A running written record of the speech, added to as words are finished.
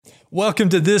Welcome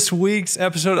to this week's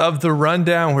episode of The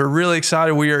Rundown. We're really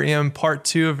excited. We are in part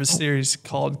 2 of a series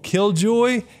called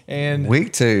Killjoy. And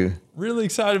week 2. Really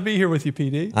excited to be here with you,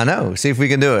 PD. I know. See if we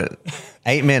can do it.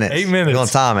 8 minutes. 8 minutes. We're going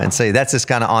to time it and see. That's just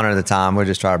kind of honor the time. We'll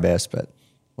just try our best, but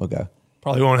we'll go.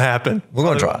 Probably won't happen. We're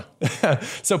going to try.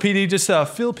 So, PD, just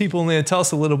fill people in. Tell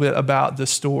us a little bit about the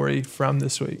story from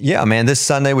this week. Yeah, man. This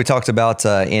Sunday we talked about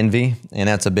envy, and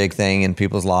that's a big thing in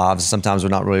people's lives. Sometimes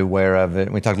we're not really aware of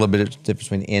it. We talked a little bit of the difference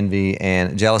between envy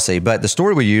and jealousy. But the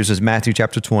story we use is Matthew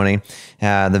chapter 20,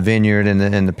 the vineyard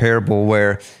and the parable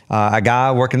where a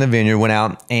guy working the vineyard went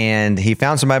out and he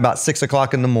found somebody about 6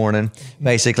 o'clock in the morning,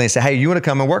 basically, and said, hey, you want to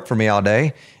come and work for me all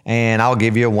day? And I'll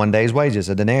give you 1 day's wages,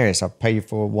 a denarius. I'll pay you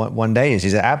for one day. He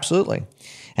said, absolutely.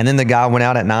 And then the guy went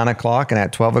out at 9 o'clock and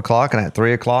at 12 o'clock and at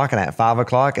 3 o'clock and at 5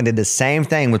 o'clock and did the same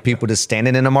thing with people just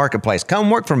standing in the marketplace. Come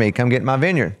work for me. Come get my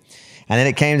vineyard. And then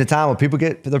it came to time when people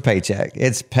get their paycheck.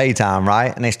 It's pay time,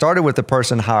 right? And they started with the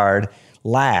person hired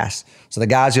last. So the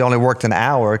guys who only worked an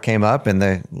hour came up and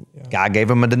the guy gave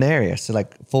them a denarius, so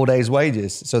like full day's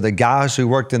wages. So the guys who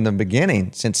worked in the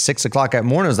beginning since 6 o'clock that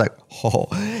morning was like, oh,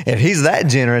 if he's that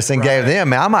generous and gave them,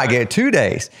 man, I might get 2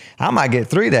 days. I might get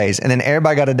 3 days. And then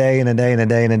everybody got a day and a day and a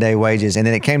day and a day wages. And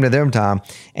then it came to them time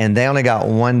and they only got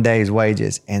 1 day's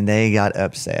wages and they got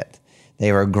upset.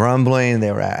 They were grumbling.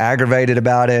 They were aggravated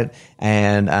about it.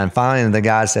 And finally, the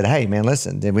guy said, hey, man,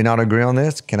 listen, did we not agree on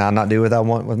this? Can I not do what I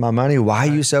want with my money? Why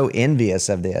are you so envious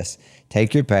of this?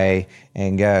 Take your pay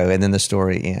and go. And then the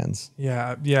story ends.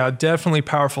 Yeah, definitely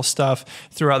powerful stuff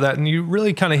throughout that. And you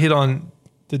really kind of hit on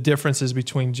the differences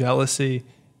between jealousy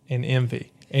and envy.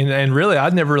 And really,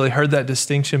 I'd never really heard that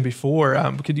distinction before.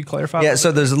 Could you clarify? Yeah,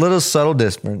 so there's a little subtle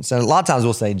difference. And a lot of times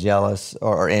we'll say jealous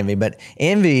or envy, but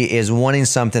envy is wanting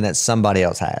something that somebody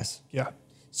else has. Yeah.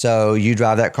 So you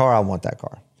drive that car, I want that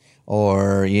car.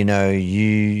 Or,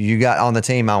 you got on the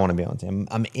team, I want to be on the team.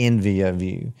 I'm envy of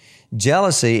you.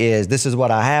 Jealousy is, this is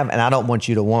what I have, and I don't want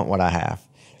you to want what I have.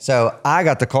 So I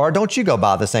got the car. Don't you go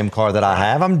buy the same car that I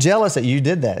have. I'm jealous that you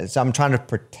did that. So I'm trying to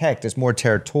protect. It's more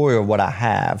territorial what I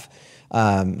have.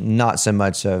 Not so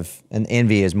much of an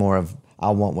envy is more of I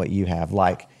want what you have,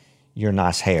 like your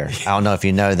nice hair. I don't know if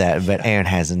you know that, but Aaron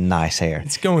has nice hair.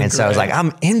 It's going and great. So I was like,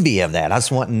 I'm envy of that. I just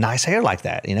want nice hair like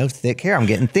that. Thick hair. I'm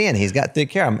getting thin. He's got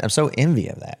thick hair. I'm so envy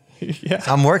of that. Yeah.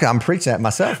 So I'm preaching that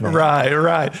myself, man.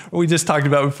 Right. We just talked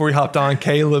about before we hopped on,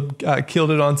 Caleb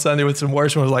killed it on Sunday with some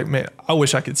worship and was like, man, I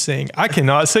wish I could sing. I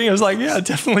cannot sing. I was like, yeah,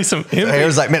 definitely some envy. He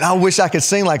was like, man, I wish I could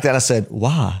sing like that. I said,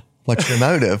 why? What's your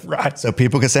motive? Right. So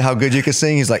people can say how good you can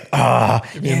sing. He's like,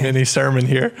 Give me a mini sermon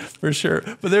here for sure.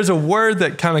 But there's a word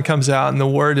that kind of comes out, and the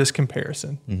word is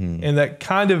comparison. Mm-hmm. And that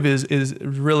kind of is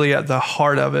really at the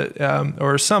heart of it,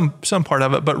 or some part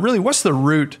of it. But really, what's the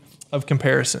root of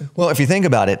comparison? Well, if you think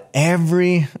about it,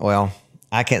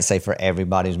 I can't say for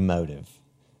everybody's motive,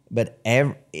 but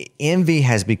envy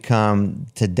has become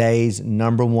today's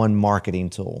number one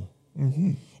marketing tool.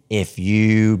 Mm-hmm. If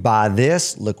you buy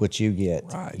this, look what you get.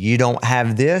 Right. You don't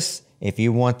have this. If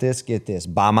you want this, get this.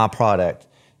 Buy my product.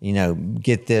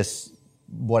 Get this,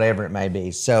 whatever it may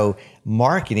be. So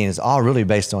marketing is all really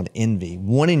based on envy,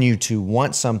 wanting you to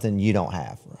want something you don't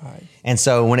have. Right. And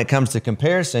so when it comes to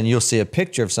comparison, you'll see a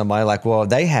picture of somebody like, well,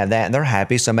 they have that and they're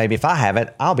happy. So maybe if I have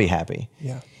it, I'll be happy.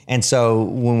 Yeah. And so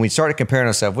when we started comparing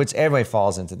ourselves, which everybody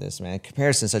falls into this, man,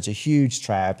 comparison is such a huge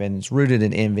trap and it's rooted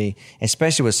in envy,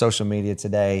 especially with social media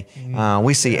today.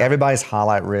 We see everybody's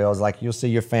highlight reels. Like you'll see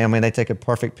your family and they take a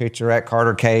perfect picture at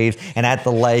Carter Cave and at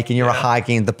the lake and you're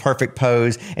hiking, the perfect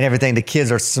pose and everything. The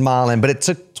kids are smiling, but it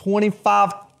took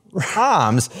 25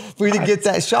 times for you to get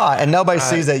that shot. And nobody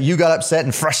sees that you got upset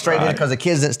and frustrated because the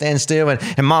kids didn't stand still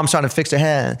and mom's trying to fix her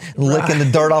head, licking the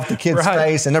dirt off the kid's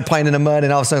face and they're playing in the mud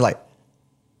and all of a sudden like,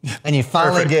 and you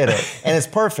finally get it. And it's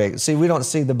perfect. See, we don't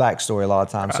see the backstory a lot of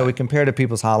times. Right. So we compare to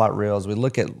people's highlight reels. We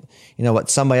look at,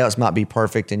 what somebody else might be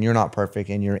perfect and you're not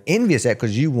perfect and you're envious at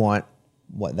because you want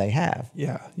what they have.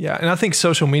 Yeah. And I think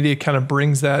social media kind of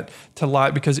brings that to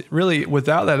light because really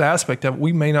without that aspect of it,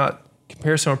 we may not,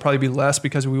 comparison would probably be less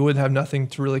because we would have nothing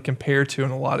to really compare to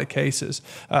in a lot of cases.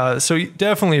 So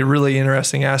definitely a really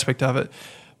interesting aspect of it.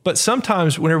 But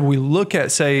sometimes whenever we look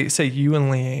at, say you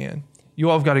and Leanne, you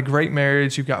all have got a great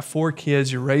marriage. You've got 4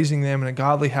 kids. You're raising them in a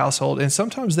godly household. And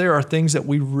sometimes there are things that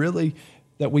we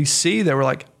see that we're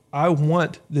like, I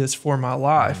want this for my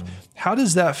life. Mm-hmm. How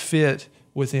does that fit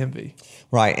with envy?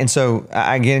 Right. And so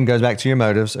again, it goes back to your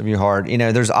motives of your heart.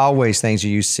 There's always things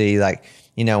you see like,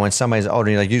 when somebody's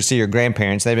older, you see your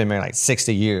grandparents, they've been married like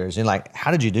 60 years. And like,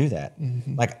 how did you do that?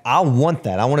 Mm-hmm. Like, I want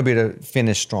that. I want to be able to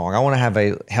finish strong. I want to have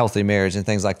a healthy marriage and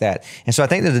things like that. And so I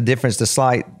think there's a difference, the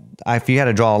slight if you had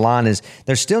to draw a line, is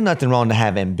there's still nothing wrong to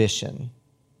have ambition.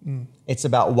 It's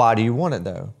about why do you want it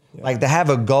though? Yeah. Like to have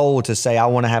a goal to say, I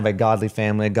want to have a godly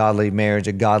family, a godly marriage,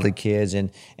 a godly kids,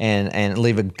 and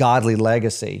leave a godly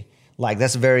legacy. Like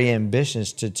that's very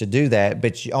ambitious to do that,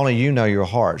 but only you know your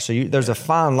heart. So there's a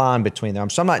fine line between them.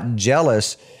 So I'm not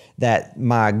jealous that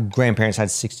my grandparents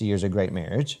had 60 years of great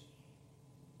marriage.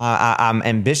 I'm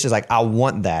ambitious, like I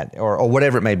want that, or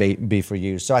whatever it may be for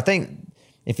you. So I think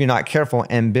if you're not careful,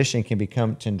 ambition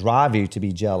can drive you to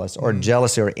be jealous, or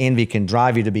jealousy or envy can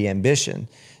drive you to be ambitious.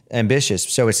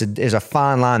 So there's a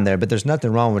fine line there, but there's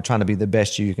nothing wrong with trying to be the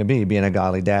best you can be, being a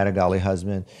godly dad, a godly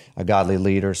husband, a godly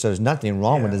leader. So there's nothing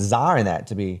wrong with desiring that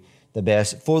to be the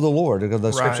best for the Lord, because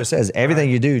the scripture says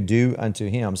everything you do unto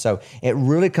him. So it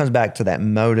really comes back to that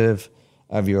motive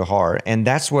of your heart. And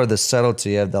that's where the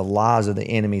subtlety of the lies of the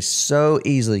enemy so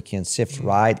easily can sift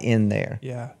right in there.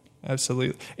 Yeah,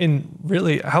 absolutely. And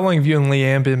really, how long have you and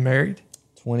Leanne been married?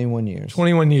 21 years.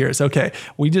 21 years. Okay.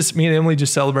 Me and Emily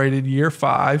just celebrated year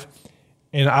 5.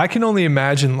 And I can only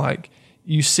imagine, like,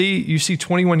 you see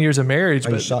 21 years of marriage.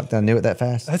 Are you shocked I knew it that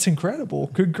fast? That's incredible.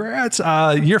 Congrats.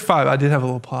 Year 5, I did have a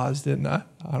little pause, didn't I?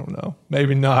 I don't know.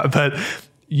 Maybe not. But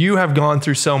you have gone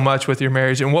through so much with your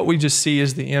marriage. And what we just see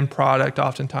is the end product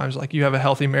oftentimes. Like you have a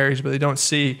healthy marriage, but they don't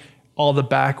see all the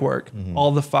back work,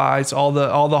 all the fights, all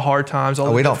the hard times,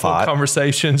 all the difficult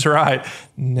conversations, right?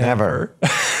 Never.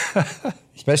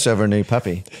 Especially over a new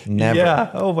puppy. Never.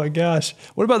 Yeah. Oh my gosh.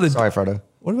 What about Sorry, Frodo.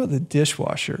 What about the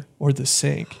dishwasher or the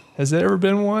sink? Has there ever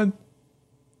been one?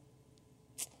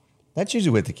 That's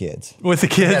usually with the kids. With the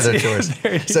kids.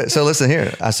 Yeah, so listen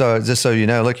here. Just so you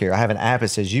know, look here. I have an app that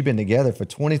says you've been together for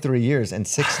 23 years and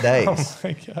 6 days. Oh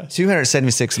my gosh.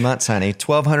 276 months, honey.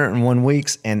 1,201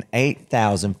 weeks and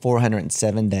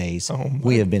 8,407 days.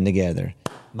 We have been together.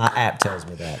 My app tells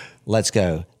me that. Let's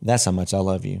go. That's how much I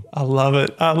love you. I love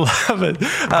it. I love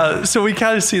it. So we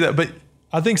kind of see that, but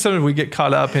I think sometimes we get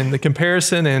caught up in the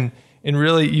comparison, and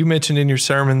really, you mentioned in your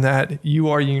sermon that you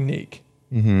are unique.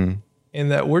 And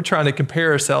that we're trying to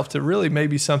compare ourselves to really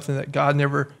maybe something that God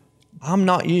never. I'm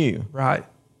not you. Right.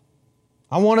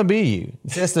 I want to be you.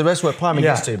 That's the rest of what Priming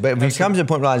gets to. But if you come to the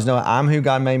point where I know I'm who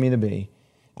God made me to be,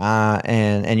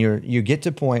 and you get to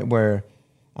a point where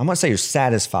I'm not say you're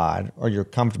satisfied or you're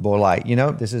comfortable, like,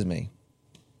 this is me.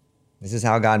 This is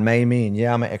how God made me, and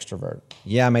yeah, I'm an extrovert.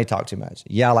 Yeah, I may talk too much.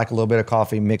 Yeah, I like a little bit of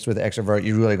coffee mixed with extrovert.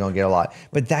 You're really going to get a lot.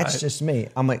 But that's just me.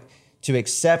 I'm like, to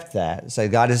accept that, say,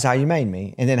 God, this is how you made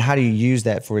me. And then how do you use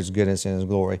that for his goodness and his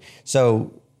glory?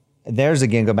 So there's,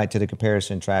 again, go back to the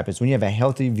comparison trap. It's when you have a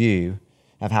healthy view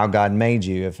of how God made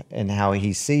you and how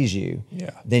he sees you,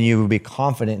 then you will be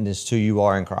confident in this who you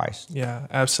are in Christ. Yeah,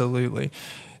 absolutely.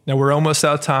 Now, we're almost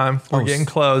out of time. We're getting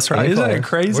close, right? Isn't it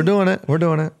crazy? We're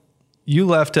doing it. You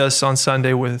left us on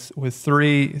Sunday with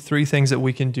three things that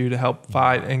we can do to help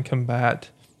fight and combat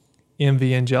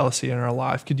envy and jealousy in our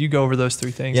life. Could you go over those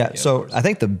 3 things? Yeah. So I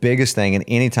think the biggest thing, and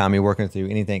anytime you're working through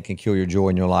anything that can kill your joy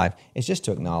in your life, is just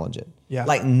to acknowledge it. Yeah.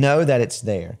 Like know that it's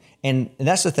there. And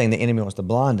that's the thing the enemy wants to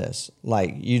blind us.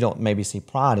 Like you don't maybe see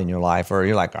pride in your life, or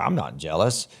you're like, I'm not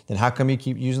jealous. Then how come you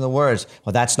keep using the words?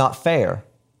 Well, that's not fair.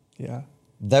 Yeah.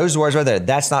 Those words right there.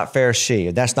 That's not fair, she.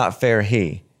 That's not fair,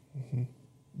 he.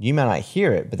 You may not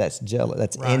hear it, but that's jealous.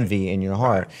 That's envy in your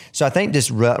heart. Right. So I think just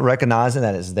recognizing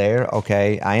that it's there.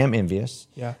 Okay, I am envious.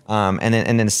 Yeah. And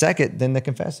then second, then to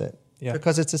confess it. Yeah.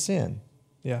 Because it's a sin.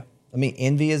 Yeah. I mean,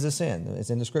 envy is a sin.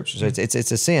 It's in the scripture. So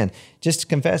it's a sin. Just to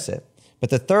confess it. But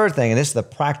the third thing, and this is the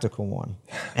practical one,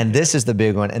 and this is the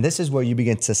big one, and this is where you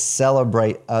begin to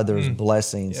celebrate others'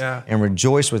 blessings and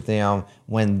rejoice with them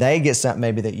when they get something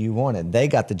maybe that you wanted. They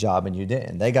got the job and you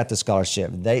didn't. They got the scholarship.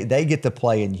 They get to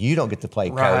play and you don't get to play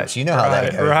coach. You know how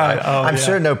that goes. Right. Oh, I'm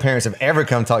sure no parents have ever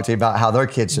come talk to you about how their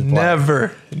kids should play.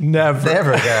 Never. I mean,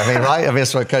 right? I mean,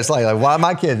 it's what Coach like, why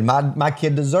my kid? My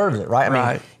kid deserves it, right?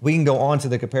 I mean, we can go on to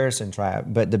the comparison trap,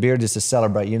 but the beard is to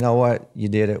celebrate. You know what? You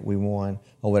did it. We won.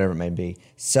 Or whatever it may be,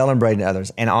 celebrating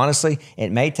others. And honestly,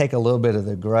 it may take a little bit of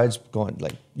the grudge going,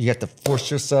 like you have to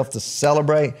force yourself to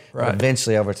celebrate, but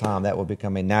eventually over time that will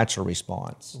become a natural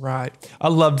response. Right. I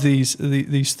love these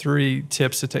 3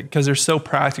 tips to take because they're so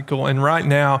practical. And right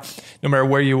now, no matter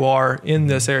where you are in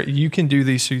this area, you can do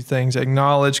these 2 things: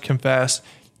 acknowledge, confess,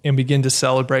 and begin to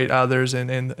celebrate others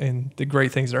and the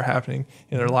great things that are happening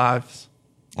in their lives.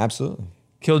 Absolutely.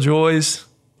 Killjoys.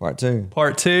 Part 2.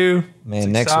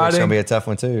 Man, next week's going to be a tough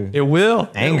one too. It will.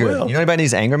 Anger. You know anybody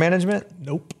needs anger management?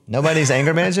 Nope. Nobody needs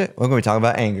anger management? We're going to be talking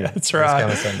about anger. That's right.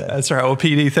 That's right. Well,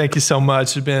 PD, thank you so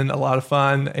much. It's been a lot of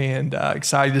fun and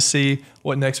excited to see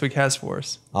what next week has for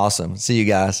us. Awesome. See you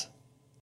guys.